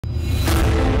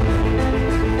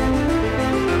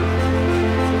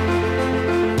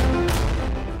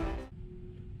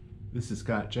This is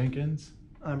Scott Jenkins.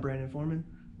 I'm Brandon Foreman.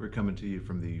 We're coming to you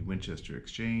from the Winchester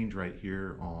Exchange right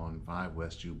here on 5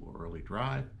 West Jubal Early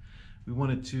Drive. We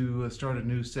wanted to start a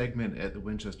new segment at the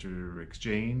Winchester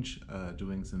Exchange,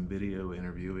 doing some video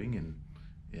interviewing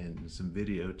and some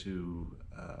video to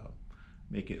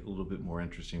make it a little bit more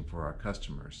interesting for our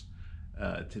customers.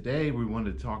 Today we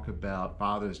wanted to talk about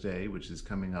Father's Day, which is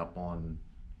coming up on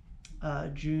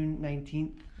June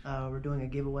 19th. We're doing a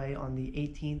giveaway on the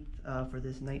 18th for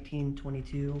this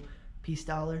 1922 peace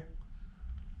dollar.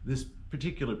 This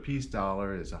particular peace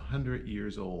dollar is 100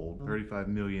 years old, 35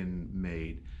 million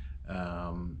made.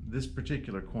 This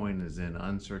particular coin is in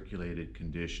uncirculated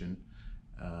condition.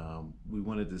 We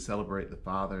wanted to celebrate the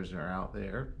fathers that are out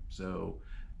there, so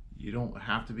you don't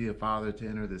have to be a father to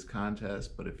enter this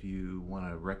contest, but if you want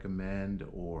to recommend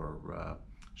or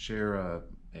share an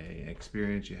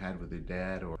experience you had with your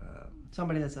dad or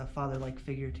somebody that's a father-like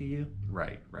figure to you.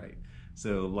 Right.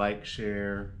 So like,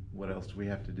 share, what else do we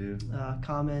have to do?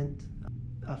 Comment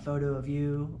a photo of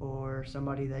you or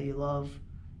somebody that you love,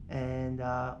 and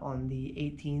on the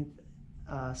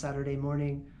 18th, Saturday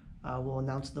morning, we'll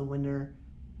announce the winner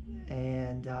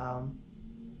and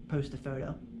post a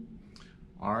photo.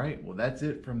 All right, well, that's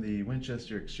it from the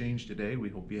Winchester Exchange today. We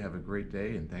hope you have a great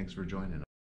day, and thanks for joining us.